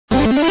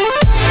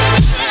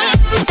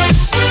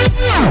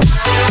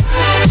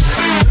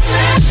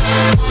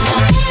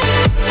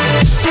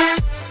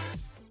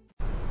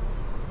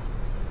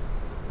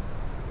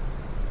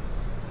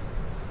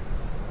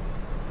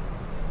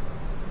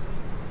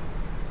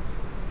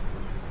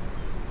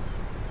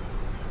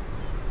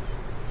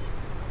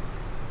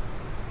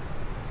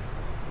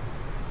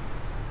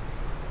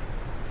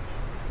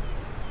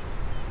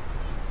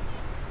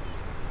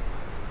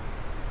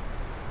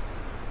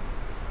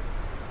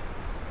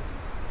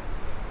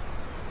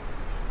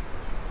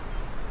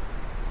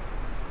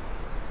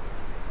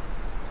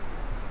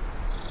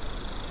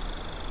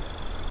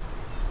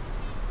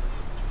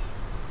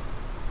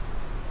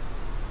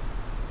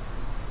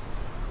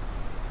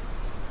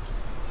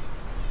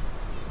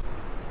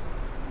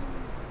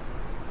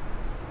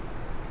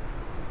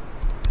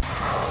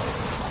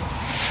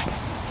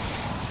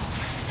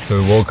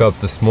So we woke up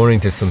this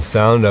morning to some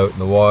sound out in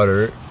the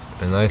water,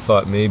 and I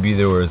thought maybe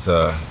there was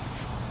a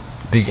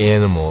big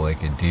animal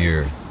like a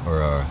deer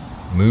or a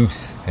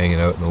moose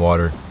hanging out in the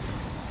water.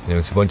 And there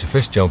was a bunch of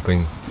fish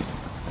jumping,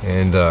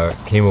 and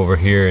came over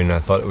here, and I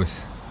thought it was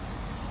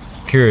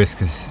curious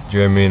because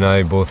Jeremy and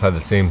I both had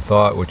the same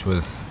thought, which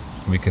was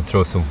we can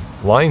throw some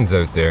lines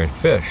out there and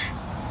fish,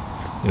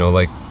 you know,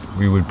 like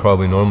we would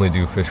probably normally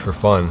do, fish for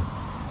fun.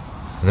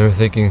 And they were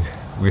thinking,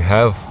 we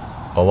have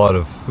a lot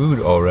of food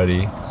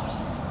already,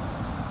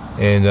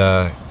 and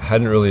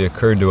hadn't really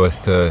occurred to us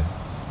to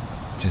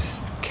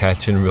just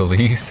catch and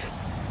release.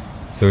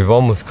 So we've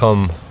almost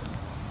come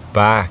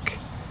back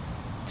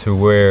to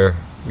where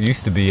we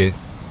used to be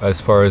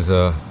as far as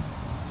a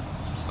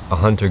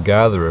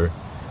hunter-gatherer,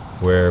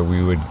 where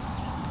we would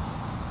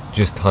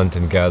just hunt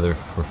and gather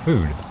for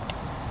food.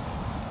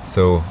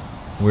 So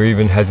we're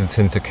even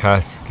hesitant to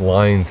cast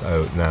lines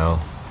out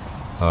now,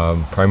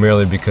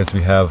 primarily because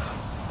we have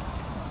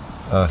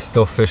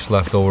still fish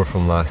left over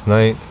from last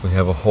night. We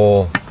have a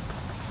whole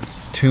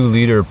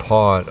 2-liter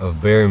pot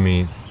of bear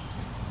meat.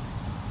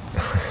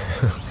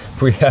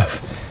 We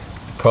have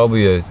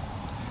probably a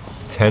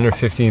 10 or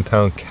 15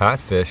 pound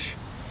catfish,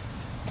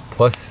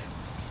 plus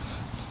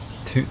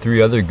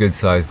 3 other good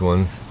sized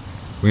ones.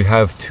 We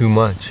have too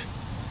much.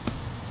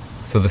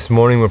 So this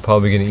morning we're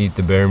probably going to eat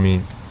the bear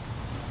meat,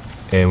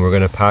 and we're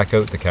going to pack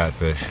out the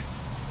catfish.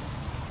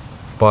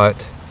 But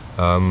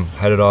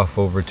headed off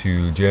over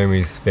to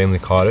Jeremy's family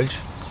cottage.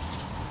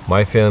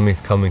 My family's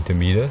coming to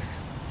meet us,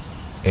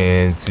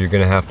 and so you're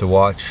going to have to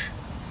watch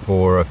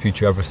for a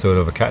future episode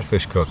of a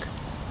catfish cook,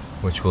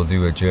 which we'll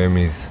do at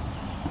Jeremy's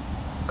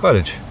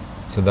cottage.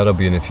 So that'll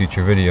be in a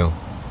future video.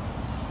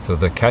 So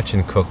the catch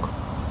and cook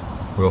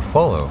will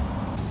follow.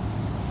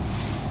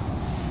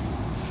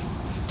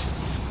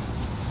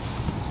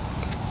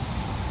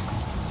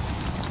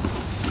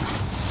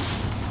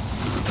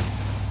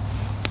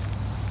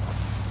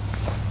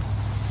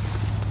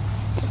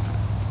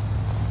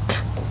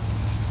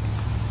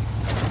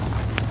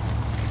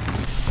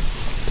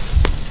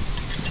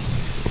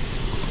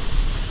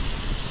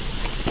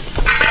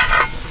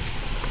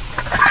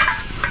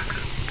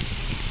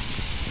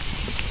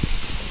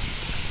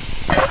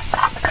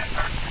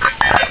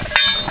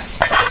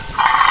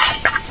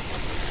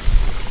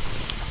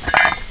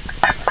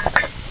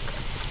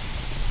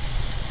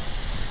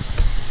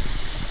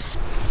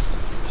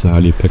 So how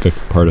do you pick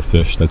apart a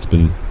fish that's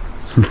been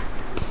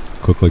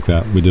cooked like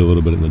that? We did a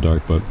little bit in the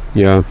dark, but...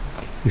 Yeah,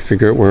 you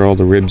figure out where all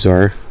the ribs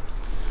are,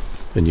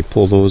 and you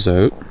pull those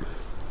out,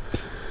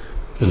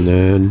 and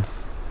then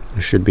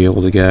you should be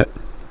able to get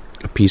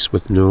a piece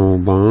with no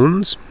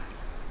bones.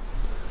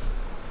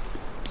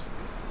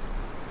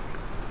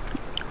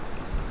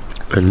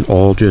 And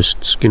all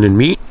just skin and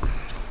meat.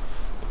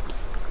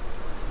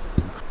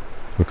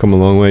 We've come a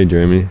long way,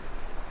 Jeremy.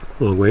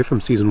 A long way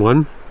from season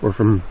 1, or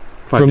from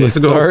 5 From the days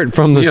ago.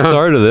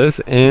 start of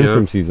this, and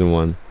from season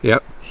 1.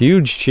 Yep.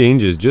 Huge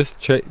changes,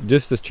 just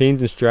a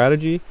change in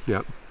strategy.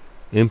 Yep.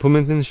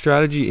 Implementing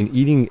strategy and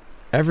eating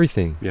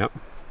everything. Yep.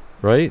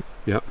 Right?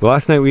 Yep.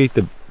 Last night we ate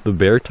the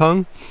bear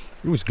tongue.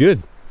 It was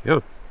good. Yeah.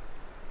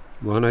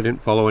 Well, and I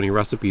didn't follow any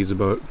recipes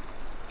about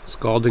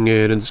scalding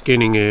it and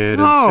skinning it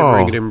and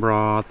simmering it in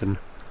broth and...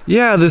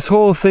 Yeah, this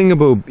whole thing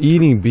about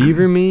eating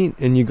beaver meat,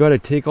 and you got to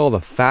take all the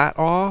fat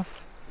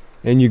off,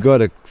 and you got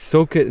to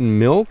soak it in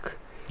milk.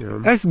 Yeah.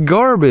 That's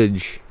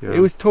garbage. Yeah. It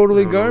was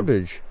totally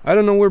garbage. I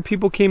don't know where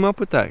people came up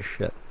with that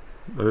shit.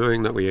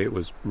 Everything that we ate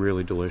was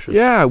really delicious.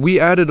 Yeah, we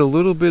added a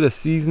little bit of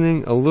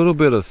seasoning, a little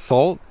bit of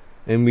salt,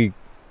 and we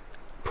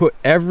put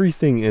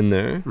everything in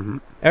there.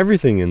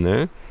 Everything in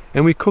there.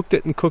 And we cooked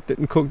it and cooked it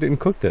and cooked it and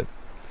cooked it.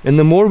 And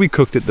the more we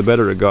cooked it, the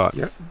better it got.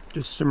 Yep,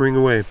 just simmering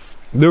away.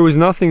 There was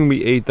nothing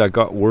we ate that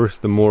got worse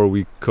the more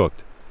we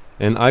cooked.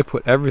 And I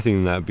put everything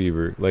in that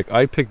beaver. Like,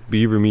 I picked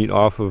beaver meat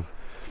off of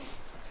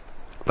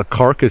the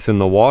carcass in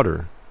the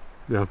water.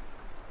 Yeah.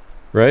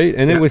 Right?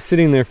 And it was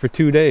sitting there for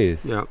 2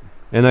 days. Yeah.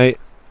 And I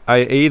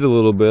ate a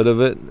little bit of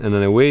it, and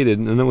then I waited,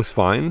 and it was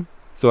fine.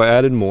 So I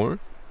added more.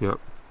 Yeah.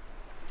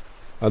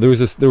 There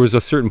was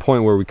a certain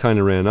point where we kind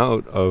of ran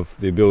out of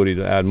the ability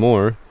to add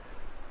more.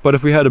 But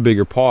if we had a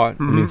bigger pot,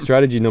 I mean,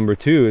 strategy number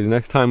 2 is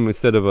next time,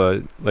 instead of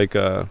a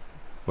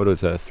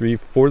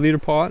 4 liter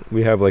pot,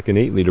 we have like an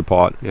 8 liter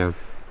pot. Yeah.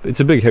 It's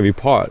a big heavy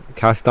pot,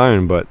 cast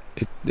iron, but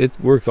it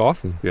works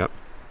awesome. Yeah.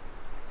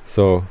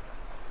 So,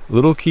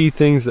 little key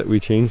things that we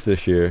changed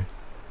this year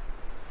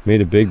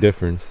made a big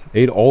difference.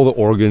 Ate all the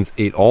organs,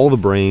 ate all the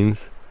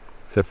brains,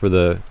 except for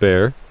the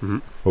bear.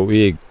 But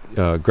we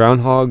ate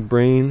groundhog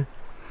brain,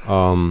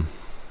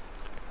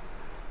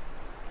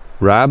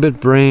 rabbit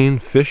brain,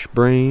 fish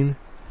brain.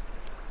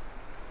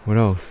 What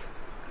else?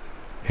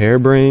 Hare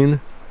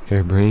brain.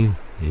 Yeah.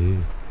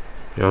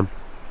 Yeah.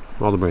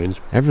 All the brains.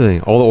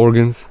 Everything. All the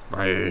organs.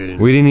 Brains.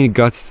 We didn't eat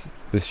guts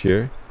this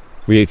year.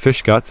 We ate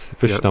fish guts,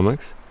 fish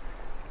stomachs.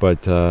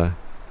 But,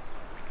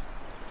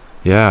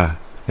 yeah.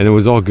 And it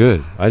was all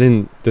good. I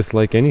didn't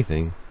dislike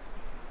anything.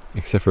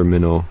 Except for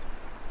minnow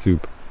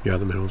soup. Yeah,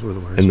 the minnows were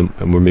the worst.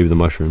 And maybe the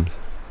mushrooms.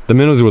 the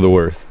minnows were the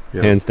worst,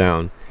 Yeah. hands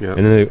down. Yeah.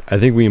 And then I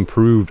think we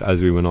improved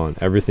as we went on.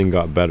 Everything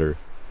got better.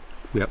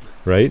 Yep.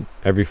 Right?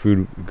 Every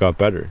food got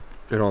better.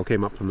 It all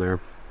came up from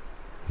there.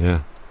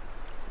 Yeah.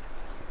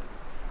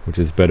 Which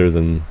is better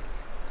than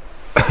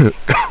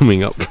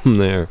coming up from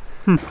there.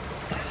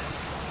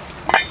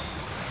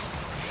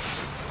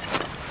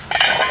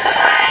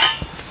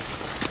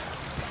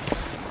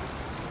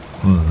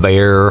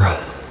 Bear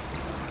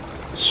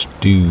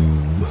stew.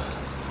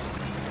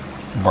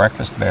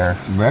 Breakfast bear.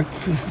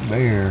 Breakfast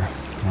bear.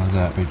 How's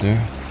that right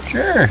there?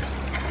 Sure.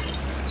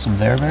 Some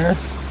bear.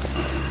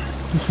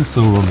 This is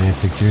so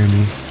romantic,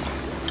 Jeremy.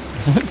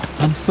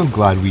 I'm so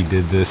glad we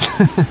did this.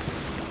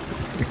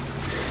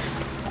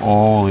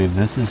 Holy,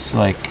 this is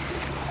like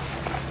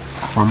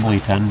crumbly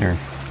tender.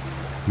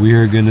 We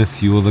are gonna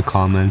fuel the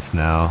comments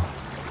now.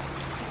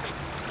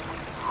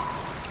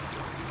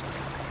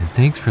 And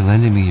thanks for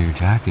lending me your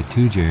jacket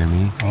too,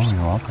 Jeremy. Oh,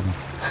 you're welcome.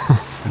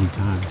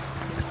 Anytime.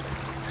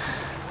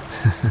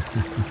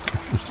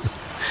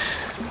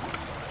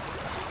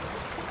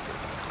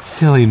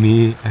 Silly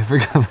me, I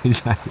forgot my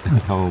jacket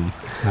at home.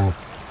 Oh.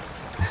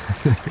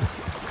 Do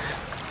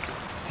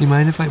you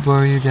mind if I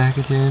borrow your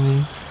jacket,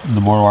 Jeremy? The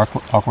more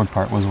awkward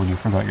part was when you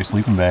forgot your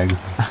sleeping bag.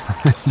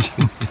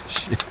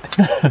 Shit.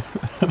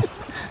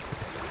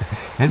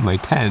 And my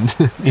pen.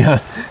 Yeah.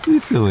 You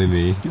silly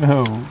me.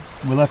 Oh,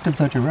 we left in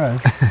such a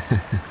rush.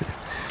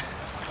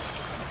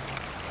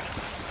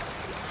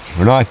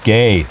 We're not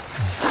gay.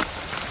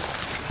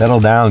 Settle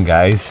down,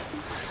 guys.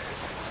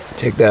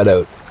 Check that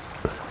out.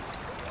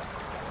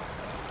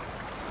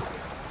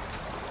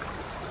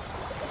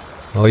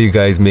 All you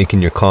guys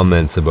making your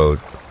comments about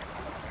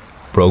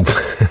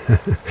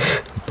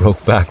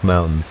Brokeback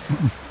Mountain.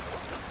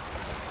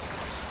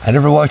 I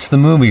never watched the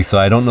movie, so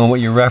I don't know what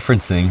you're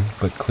referencing,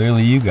 but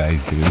clearly you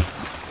guys do.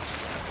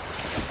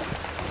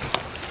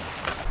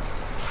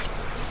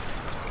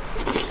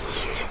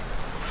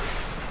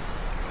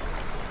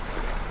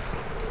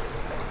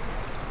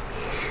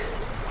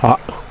 Hot.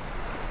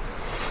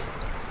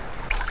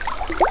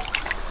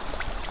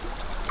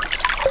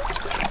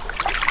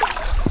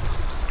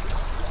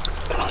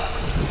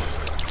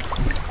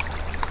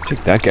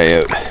 Check that guy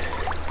out.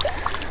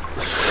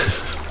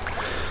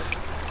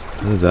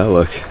 How does that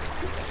look?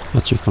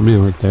 That's your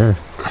thumbnail right there.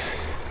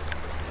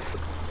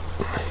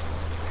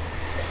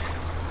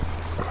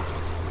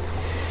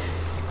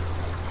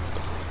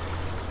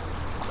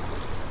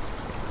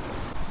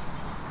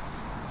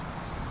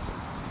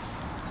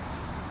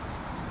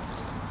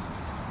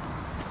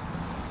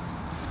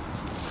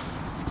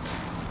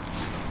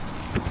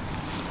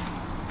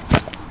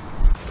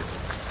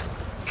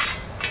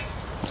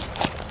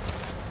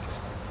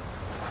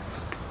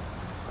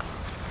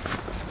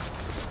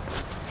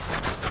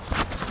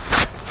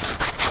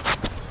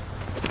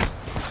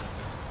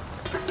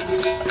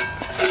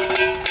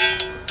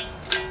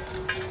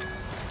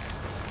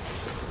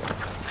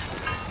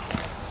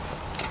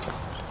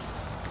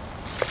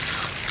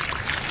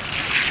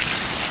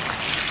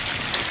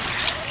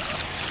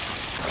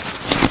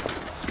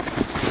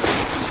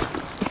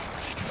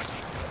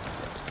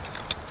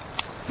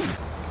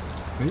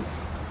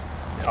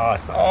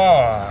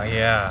 Oh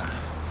yeah.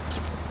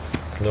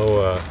 It's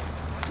no,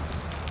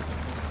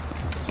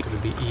 It's gonna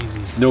be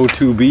easy. no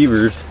two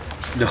beavers.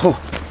 No.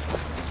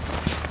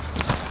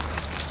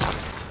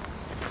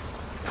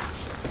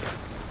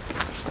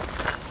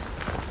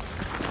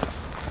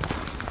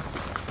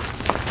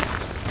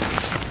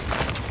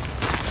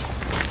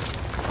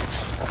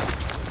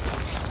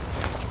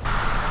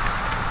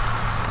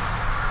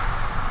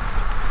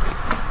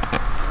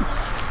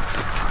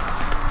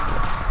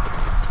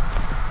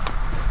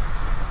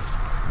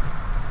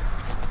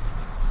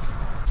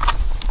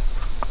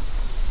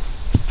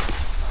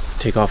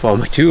 Take off all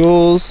my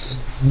tools.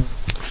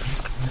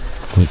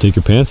 You take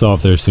your pants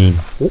off there soon.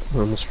 Oh, I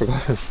almost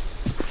forgot. Your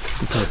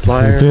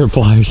Pliers.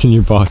 pliers in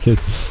your pocket.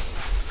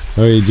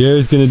 Alright,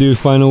 Jared's gonna do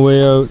final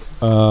weigh out.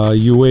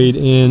 You weighed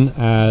in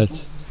at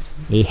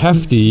a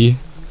hefty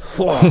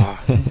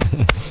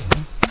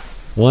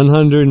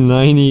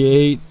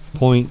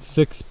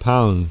 198.6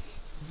 pounds.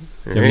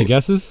 You have any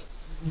guesses?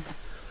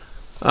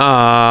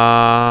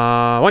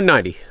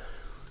 190.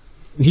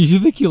 You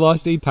think you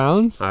lost 8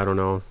 pounds? I don't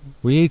know.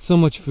 We ate so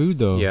much food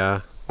though.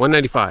 Yeah,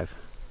 195. I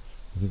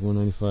think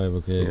 195,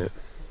 okay. Yeah.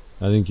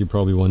 I think you're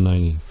probably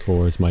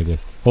 194 is my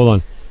guess.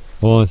 Hold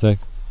on a sec.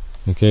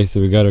 Okay,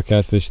 so we got our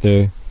catfish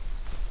there.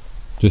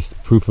 Just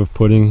proof of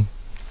pudding.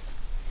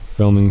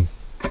 Filming.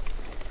 Oh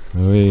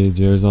wait,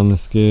 Jared's on the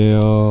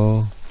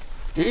scale.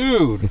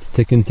 Dude! It's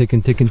ticking.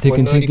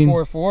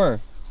 194.4.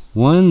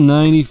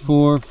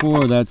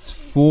 194.4, that's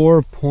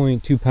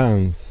 4.2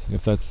 pounds.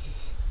 If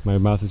that's, my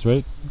math is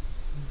right.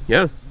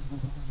 Yeah.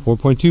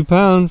 4.2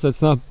 pounds, that's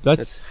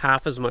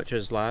half as much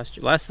as last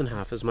year. Less than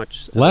half as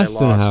much as less I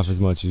than lost. half as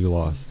much as you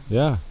lost.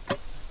 Yeah.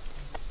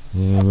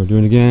 And we're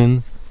doing it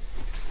again.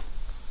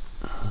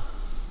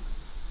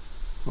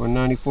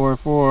 194.4.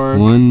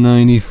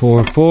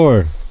 194.4.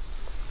 Cool.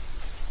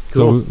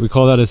 So we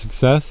call that a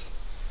success?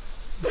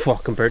 Well,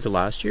 compared to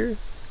last year?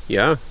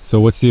 Yeah. So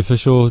what's the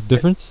official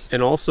difference?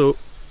 And also...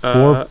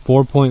 4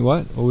 point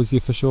what? What was the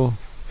official?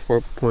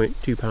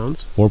 4.2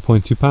 pounds.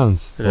 4.2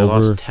 pounds. And I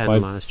lost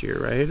 10 last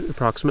year, right?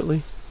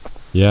 Approximately.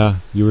 Yeah,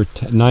 you were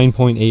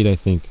 9.8, I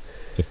think,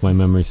 if my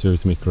memory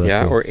serves me correctly.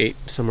 Yeah, or 8,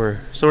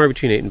 somewhere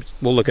between 8 and...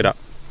 We'll look it up.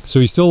 So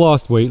you still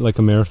lost weight like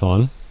a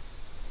marathon.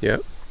 Yeah.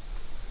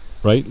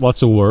 Right?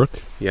 Lots of work.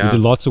 Yeah. We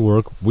did lots of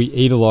work. We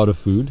ate a lot of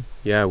food.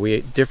 Yeah, we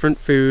ate different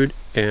food,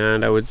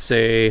 and I would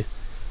say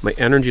my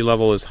energy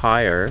level is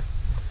higher.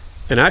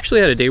 And I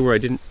actually had a day where I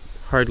didn't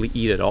hardly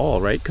eat at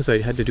all, right? Because I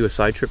had to do a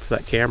side trip for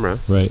that camera.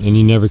 Right, and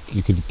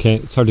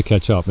it's hard to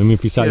catch up. I mean,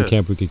 if you sat in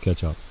camp, we could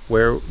catch up.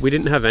 Where we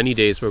didn't have any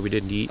days where we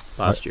didn't eat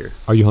last year.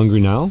 Are you hungry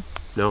now?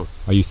 No.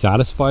 Are you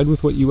satisfied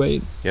with what you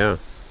ate? Yeah.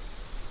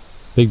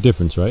 Big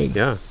difference, right?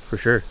 Yeah, for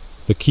sure.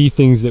 The key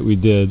things that we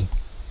did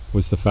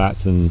was the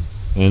fats and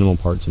animal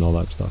parts and all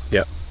that stuff.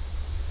 Yeah.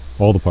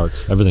 All the parts,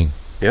 everything.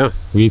 Yeah.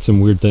 We ate some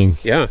weird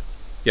things. Yeah.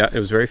 Yeah, it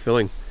was very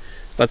filling.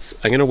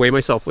 I'm gonna weigh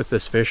myself with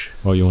this fish.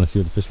 Oh, you want to see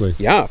what the fish weighs?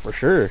 Yeah, for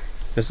sure.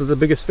 This is the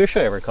biggest fish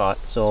I ever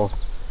caught, so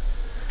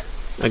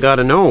I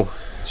gotta know.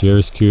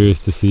 Jared's curious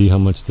to see how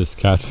much this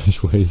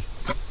catfish weighs.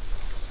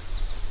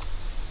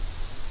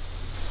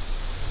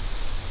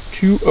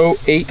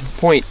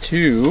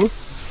 208.2.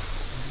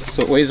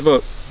 So it weighs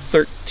about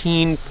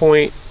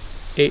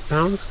 13.8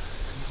 pounds.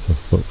 So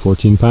about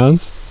 14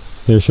 pounds.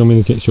 Here, show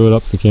it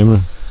up to the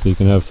camera so you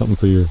can have something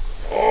for your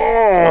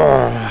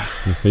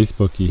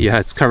Facebooky. Yeah,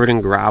 it's covered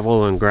in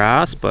gravel and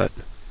grass, but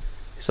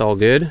it's all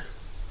good.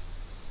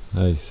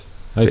 Nice.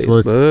 Nice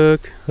Facebook.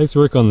 work. Nice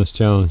work on this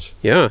challenge.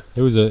 Yeah.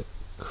 It was a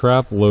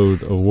crap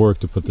load of work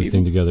to put this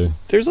thing together.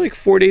 There's like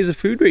 4 days of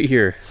food right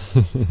here.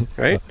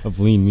 Right? Of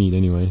lean meat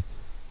anyway.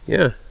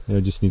 Yeah. I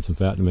just need some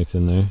fat to mix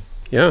in there.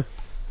 Yeah.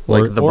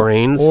 Like the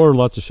brains. Or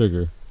lots of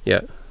sugar.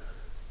 Yeah.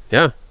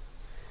 Yeah.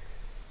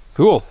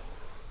 Cool.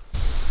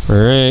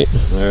 Alright.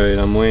 Alright,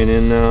 I'm weighing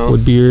in now.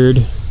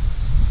 Woodbeard.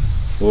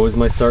 What was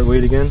my start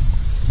weight again?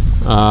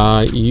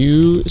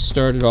 You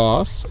started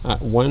off at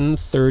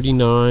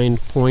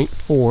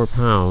 139.4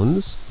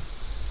 pounds.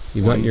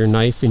 You got your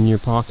knife in your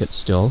pocket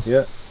still.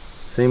 Yeah,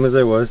 same as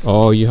I was.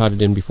 Oh, you had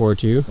it in before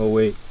too? Oh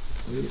wait.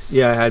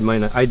 Yeah, I had my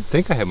knife. I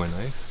think I had my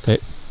knife.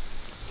 Okay.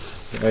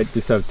 I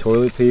just have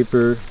toilet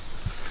paper,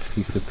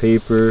 piece of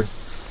paper,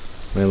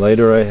 my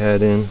lighter I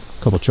had in.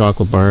 A couple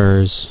chocolate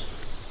bars.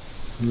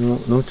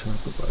 No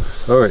chocolate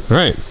bars. Alright.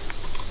 Alright.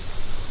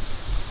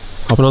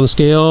 Hopping on the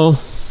scale.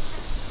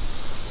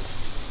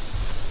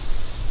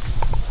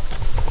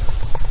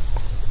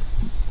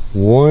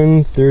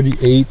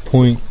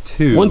 138.2.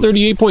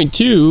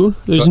 138.2?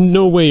 There's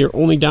no way you're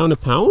only down a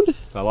pound?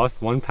 I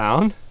lost 1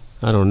 pound?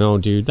 I don't know,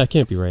 dude. That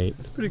can't be right.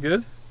 That's pretty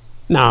good.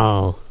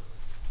 No.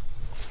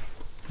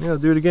 Yeah, I'll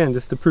do it again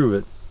just to prove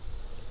it.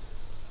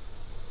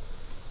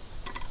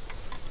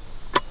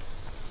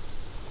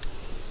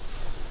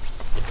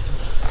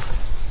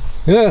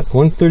 Yeah,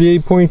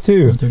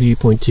 138.2.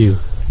 138.2.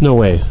 No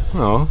way.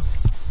 Oh.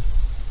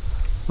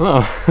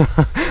 Oh.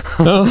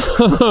 I'm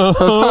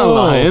not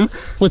lying.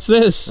 What's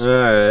this?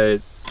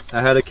 Alright.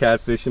 I had a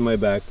catfish in my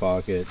back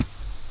pocket.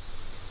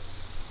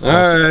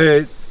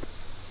 Alright.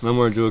 No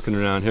more joking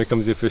around. Here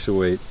comes the official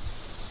weight.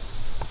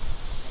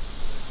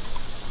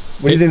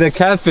 What do you think that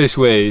catfish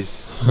weighs?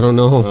 I don't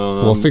know.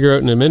 We'll figure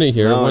out in a minute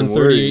here.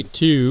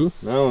 138.2.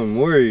 Now I'm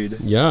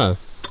worried. Yeah.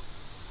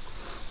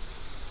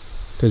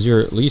 Because you're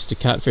at least a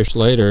catfish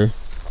later.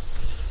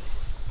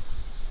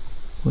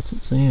 What's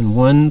it saying?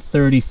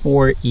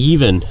 134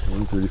 even.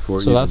 134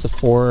 so even. That's a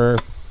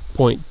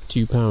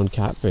 4.2 pound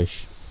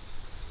catfish.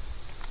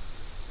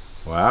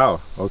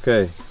 Wow.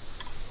 Okay.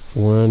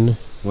 That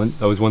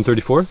was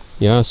 134?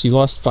 Yeah, so you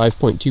lost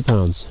 5.2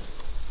 pounds.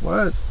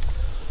 What?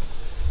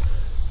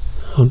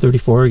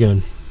 134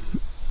 again.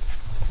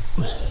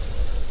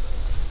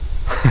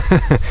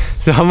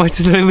 So how much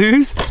did I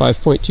lose?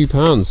 5.2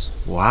 pounds.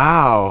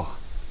 Wow.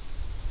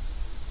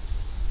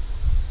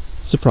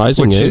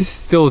 Surprising, Which is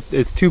still,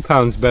 it's 2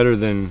 pounds better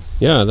than...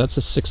 Yeah, that's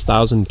a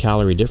 6,000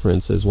 calorie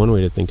difference is one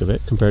way to think of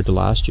it compared to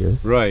last year.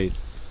 Right.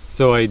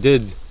 So I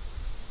did...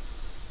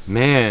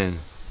 Man.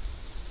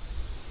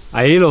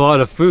 I ate a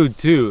lot of food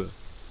too.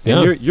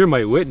 And yeah. you're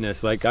my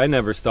witness. Like, I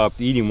never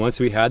stopped eating. Once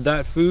we had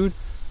that food,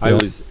 I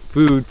was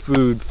food.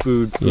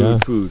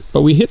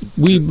 But we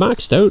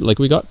maxed out. Like,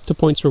 we got to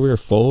points where we were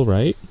full,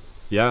 right?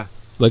 Yeah.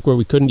 Like where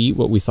we couldn't eat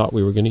what we thought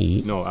we were going to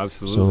eat. No,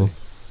 absolutely.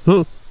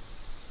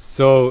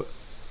 So,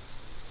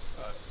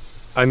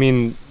 I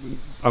mean,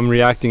 I'm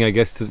reacting, I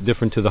guess,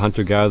 different to the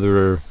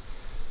hunter-gatherer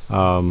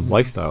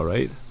lifestyle,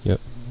 right?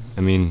 Yep.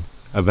 I mean,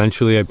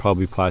 eventually I'd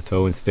probably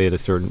plateau and stay at a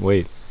certain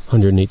weight.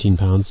 118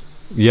 pounds.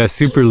 Yeah,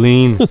 super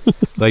lean.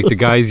 Like the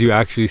guys you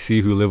actually see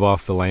who live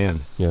off the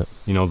land. Yeah.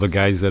 You know, the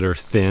guys that are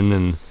thin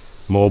and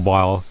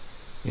mobile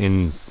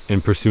in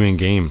pursuing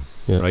game,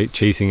 right?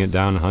 Chasing it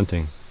down and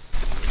hunting.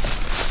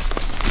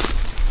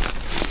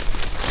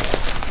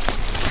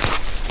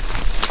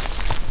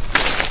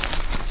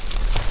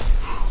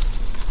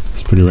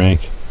 It's pretty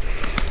rank.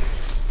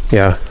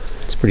 Yeah,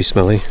 it's pretty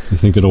smelly. You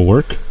think it'll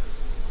work?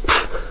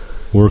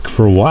 Work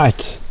for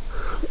what?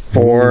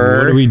 for...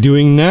 What are we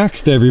doing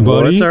next,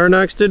 everybody? What's our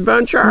next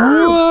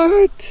adventure?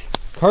 What?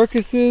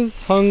 Carcasses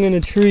hung in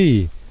a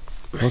tree.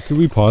 What could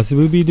we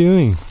possibly be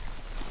doing?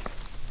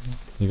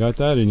 You got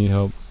that or you need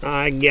help?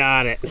 I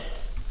got it.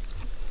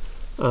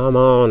 I'm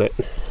on it.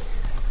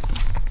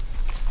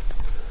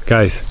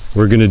 Guys,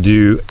 we're gonna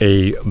do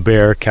a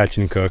bear catch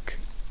and cook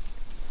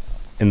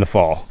in the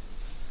fall.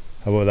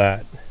 How about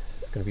that?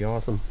 It's gonna be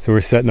awesome. So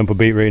we're setting up a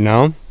bait right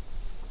now.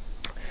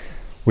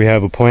 We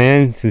have a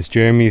plan since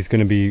Jeremy is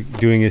gonna be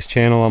doing his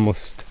channel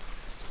almost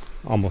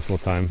full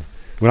time.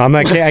 When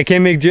I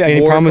can't make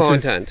any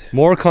promises.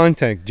 More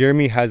content.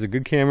 Jeremy has a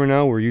good camera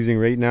now we're using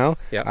right now.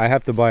 Yep. I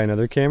have to buy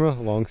another camera,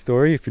 long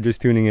story if you're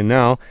just tuning in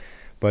now.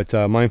 But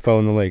mine fell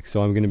in the lake,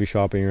 so I'm going to be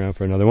shopping around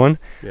for another one.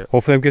 Yep.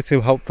 Hopefully I'll get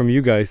some help from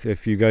you guys.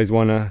 If you guys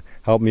want to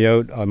help me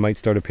out, I might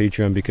start a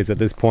Patreon, because at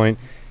this point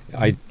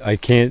I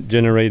can't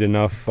generate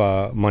enough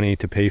money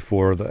to pay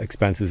for the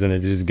expenses, and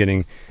it is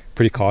getting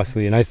pretty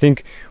costly. And I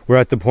think we're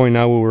at the point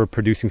now where we're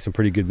producing some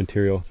pretty good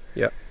material.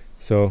 Yeah.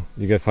 So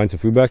you got to find some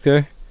food back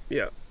there?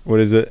 Yeah. What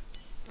is it?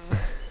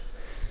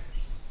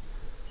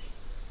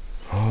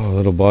 Oh, a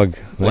little bug.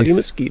 Bloody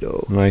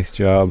mosquito. Nice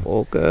job.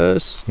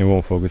 Focus. It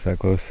won't focus that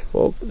close.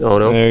 Oh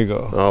no. There you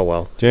go. Oh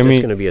well. Jeremy,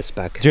 it's gonna be a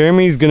speck.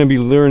 Jeremy's gonna be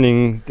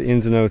learning the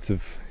ins and outs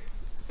of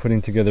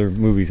putting together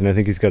movies, and I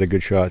think he's got a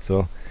good shot.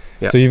 So,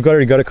 yep. So you've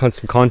already got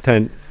some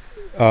content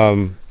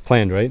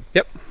planned, right?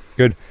 Yep.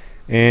 Good.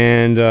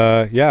 And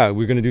yeah,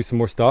 we're gonna do some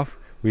more stuff.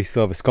 We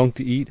still have a skunk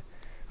to eat.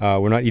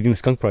 We're not eating the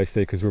skunk price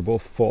today because we're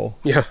both full.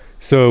 Yeah.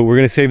 So we're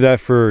gonna save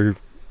that for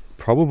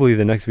probably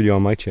the next video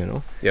on my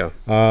channel. Yeah.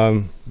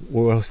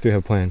 What else do we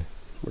have planned?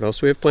 What else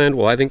do we have planned?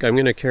 Well, I think I'm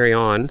going to carry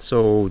on.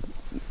 So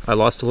I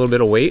lost a little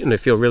bit of weight and I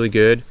feel really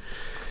good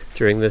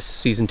during this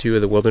season 2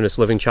 of the Wilderness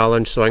Living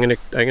Challenge. So I'm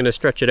gonna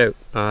stretch it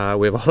out.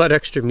 We have all that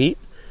extra meat,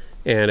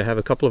 and I have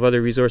a couple of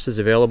other resources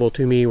available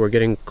to me. We're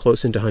getting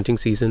close into hunting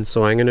season,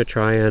 so I'm going to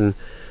try and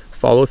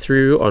follow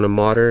through on a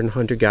modern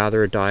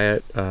hunter-gatherer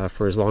diet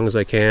for as long as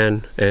I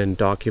can, and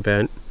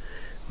document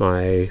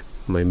my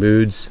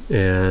moods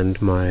and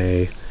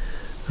my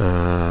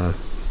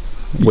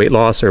weight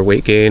loss or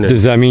weight gain.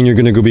 Does that mean you're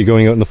going to be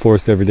going out in the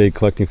forest every day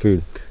collecting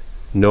food?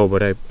 No,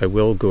 but I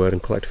will go out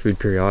and collect food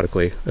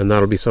periodically, and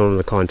that'll be some of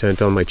the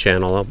content on my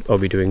channel. I'll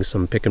be doing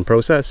some pick and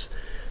process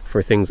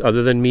for things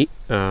other than meat,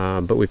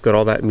 but we've got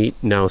all that meat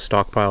now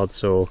stockpiled,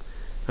 so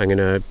I'm going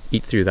to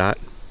eat through that.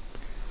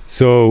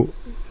 So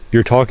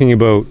you're talking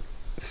about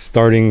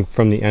starting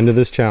from the end of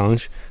this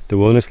challenge, the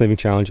Wilderness Living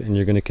Challenge, and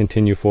you're going to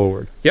continue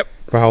forward? Yep.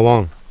 For how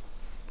long?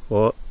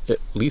 Well, at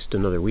least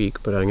another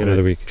week, but I'm going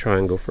to try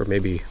and go for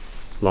maybe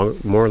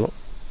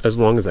as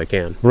long as I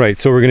can. Right,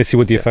 so we're going to see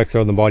what the effects are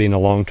on the body on a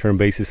long-term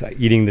basis,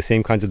 eating the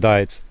same kinds of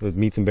diets with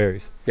meats and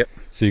berries. Yep.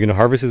 So you're going to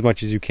harvest as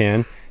much as you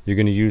can. You're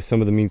going to use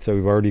some of the meats that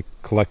we've already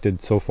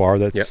collected so far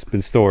that's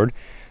been stored,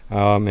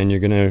 and you're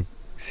going to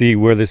see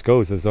where this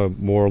goes as a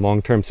more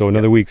long-term. So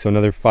another week, so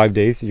another 5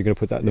 days, you're going to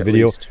put that in the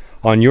video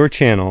on your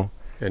channel.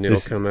 And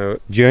it'll come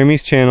out.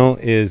 Jeremy's channel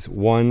is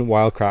One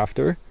Wild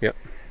Crafter. Yep.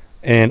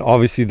 And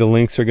obviously the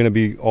links are going to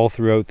be all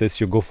throughout this.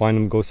 You'll go find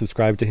him, go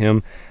subscribe to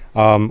him.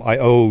 I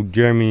owe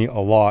Jeremy a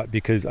lot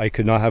because I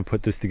could not have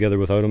put this together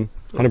without him.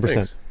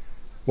 100%.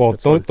 Well,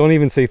 don't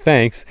even say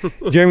thanks.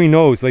 Jeremy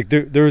knows, like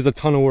there was a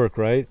ton of work,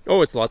 right?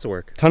 Oh, it's lots of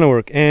work. Ton of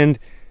work. And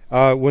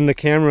when the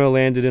camera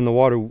landed in the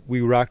water,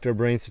 we racked our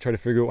brains to try to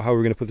figure out how we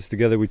were going to put this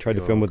together. We tried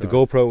to film with the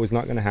GoPro. It was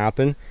not going to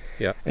happen.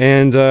 Yeah.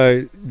 And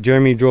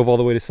Jeremy drove all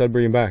the way to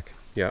Sudbury and back.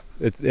 Yeah.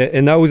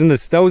 And that was in the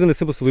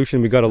simple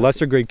solution. We got a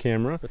lesser grade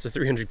camera. That's a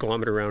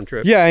 300-kilometer round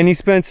trip. Yeah, and he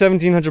spent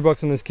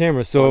 $1,700 on this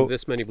camera. So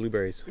this many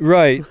blueberries.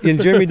 Right.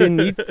 And Jeremy didn't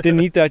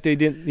eat that day,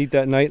 didn't eat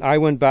that night. I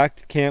went back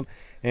to camp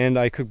and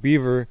I cooked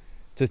beaver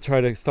to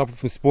try to stop it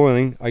from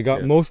spoiling. I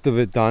got most of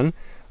it done.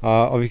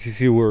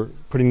 Obviously we're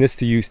putting this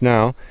to use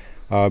now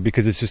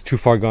because it's just too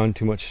far gone,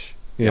 too much.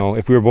 You know,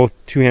 if we were both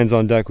two hands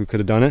on deck, we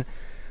could have done it.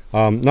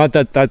 Not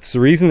that that's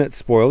the reason it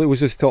spoiled. It was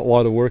just a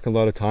lot of work, a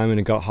lot of time, and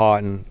it got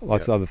hot and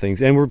lots of other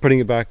things. And we're putting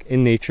it back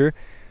in nature.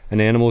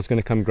 An animal is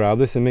going to come grab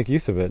this and make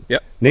use of it.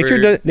 Yep.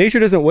 Nature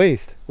doesn't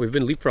waste. We've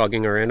been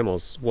leapfrogging our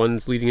animals.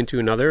 One's leading into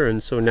another,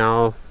 and so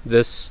now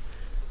this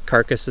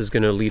carcass is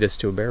going to lead us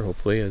to a bear,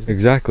 hopefully.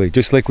 Exactly.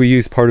 Just like we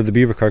use part of the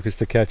beaver carcass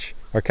to catch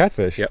our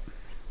catfish. Yep.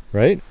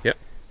 Right? Yep.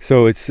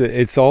 So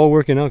it's all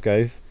working out,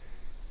 guys.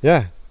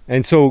 Yeah.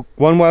 And so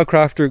One Wild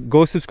Crafter,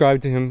 go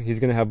subscribe to him. He's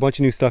going to have a bunch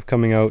of new stuff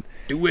coming out.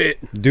 Do it.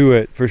 Do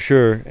it for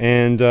sure.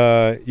 And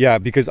yeah,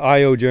 because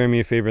I owe Jeremy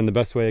a favor, and the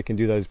best way I can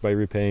do that is by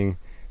repaying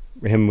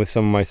him with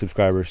some of my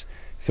subscribers.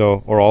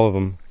 So, or all of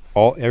them.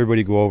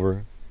 Everybody go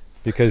over.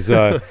 Because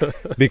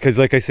because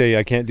like I say,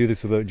 I can't do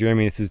this without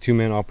Jeremy. This is a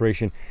two-man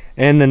operation.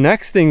 And the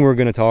next thing we're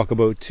going to talk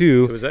about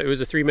too, it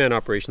was a three-man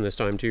operation this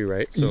time too,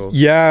 right? So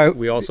yeah,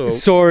 we also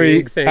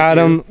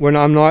Adam, when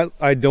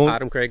I don't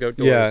Adam Craig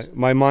Outdoors. Yeah,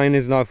 my mind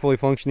is not fully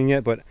functioning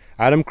yet, but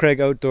Adam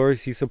Craig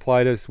Outdoors, he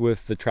supplied us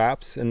with the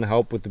traps and the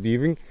help with the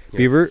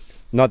beaver,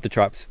 not the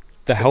traps,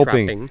 the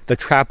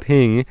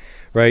trapping,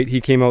 right?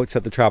 He came out,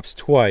 set the traps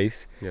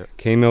twice. Yeah.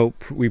 Came out,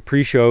 we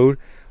pre-showed.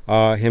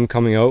 him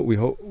coming out.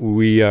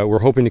 We're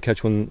hoping to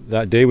catch one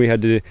that day. We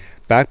had to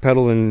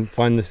backpedal and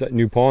find this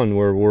new pond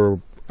where we're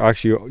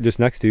actually just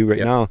next to right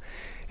now,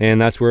 and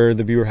that's where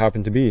the beaver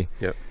happened to be.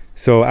 Yep.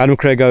 So Adam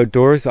Craig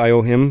Outdoors, I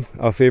owe him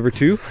a favor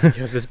too.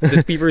 Yeah,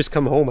 this beaver's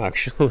come home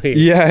actually.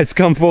 Yeah, it's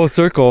come full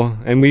circle,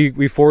 and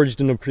we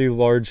foraged in a pretty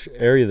large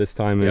area this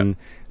time, and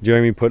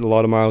Jeremy put a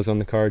lot of miles on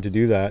the car to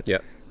do that. Yeah.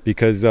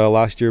 Because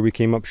last year we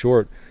came up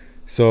short.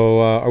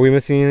 So are we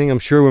missing anything? I'm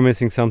sure we're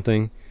missing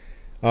something.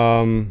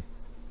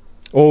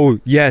 Oh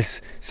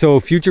yes, so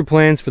future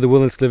plans for the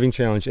Wilderness Living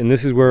Challenge, and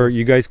this is where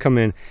you guys come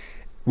in.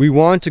 We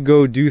want to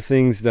go do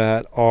things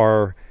that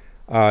are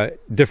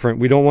different.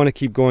 We don't want to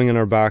keep going in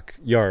our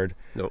backyard.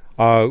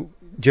 No.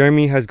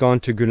 Jeremy has gone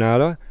to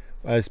Grenada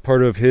as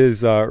part of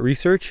his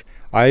research.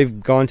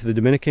 I've gone to the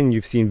Dominican.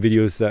 You've seen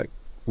videos that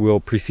will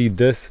precede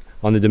this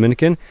on the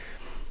Dominican.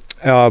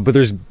 But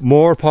there's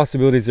more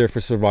possibilities there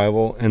for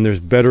survival, and there's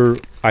better,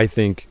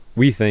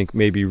 we think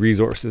maybe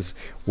resources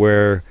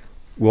where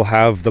we'll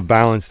have the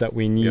balance that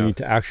we need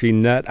to actually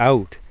net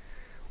out.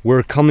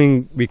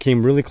 We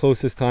came really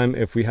close this time.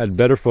 If we had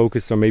better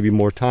focus or maybe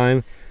more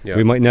time,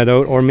 we might net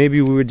out, or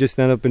maybe we would just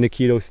end up in a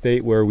keto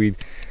state where we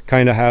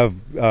kind of have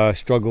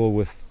struggle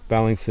with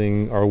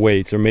balancing our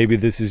weights, or maybe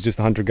this is just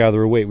a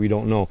hunter-gatherer weight, we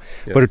don't know.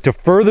 But to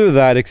further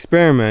that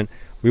experiment,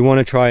 we want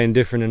to try in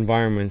different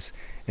environments,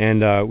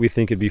 and we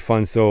think it'd be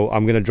fun. So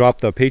I'm going to drop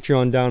the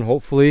Patreon down,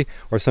 hopefully,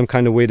 or some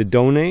kind of way to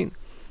donate,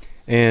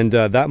 and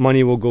that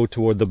money will go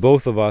toward the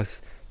both of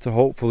us to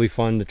hopefully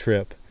fund the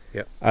trip,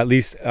 at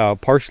least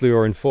partially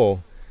or in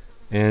full.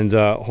 And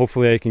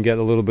hopefully I can get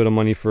a little bit of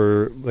money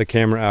for the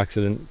camera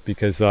accident,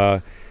 because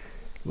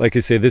like I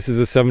say, this is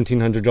a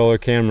 $1,700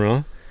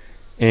 camera,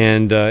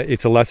 and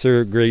it's a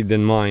lesser grade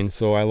than mine,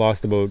 so I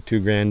lost about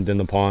 $2,000 in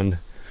the pond,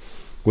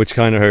 which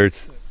kind of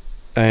hurts,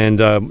 and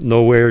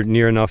nowhere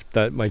near enough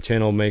that my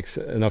channel makes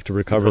enough to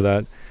recover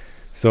that.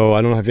 So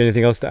I don't have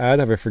anything else to add.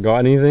 Have I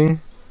forgotten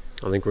anything?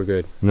 I think we're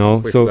good. No.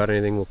 If we forgot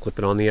anything, we'll clip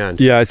it on the end.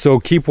 Yeah, so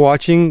keep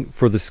watching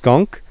for the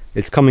skunk.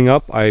 It's coming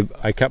up. I'm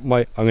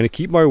going to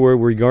keep my word.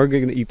 We are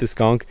going to eat the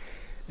skunk,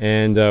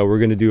 and we're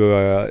going to do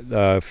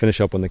a finish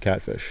up on the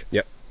catfish.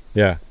 Yep.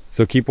 Yeah.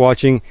 So keep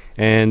watching,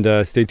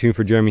 and stay tuned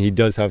for Jeremy. He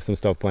does have some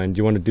stuff planned. Do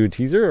you want to do a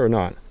teaser or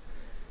not?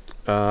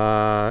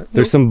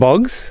 There's some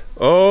bugs.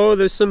 Oh,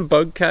 there's some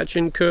bug catch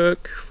and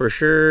cook for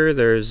sure.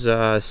 There's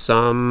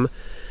some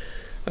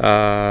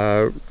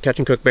catch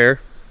and cook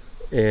bear,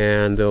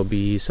 and there'll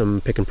be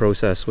some pick and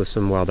process with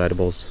some wild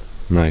edibles.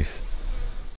 Nice.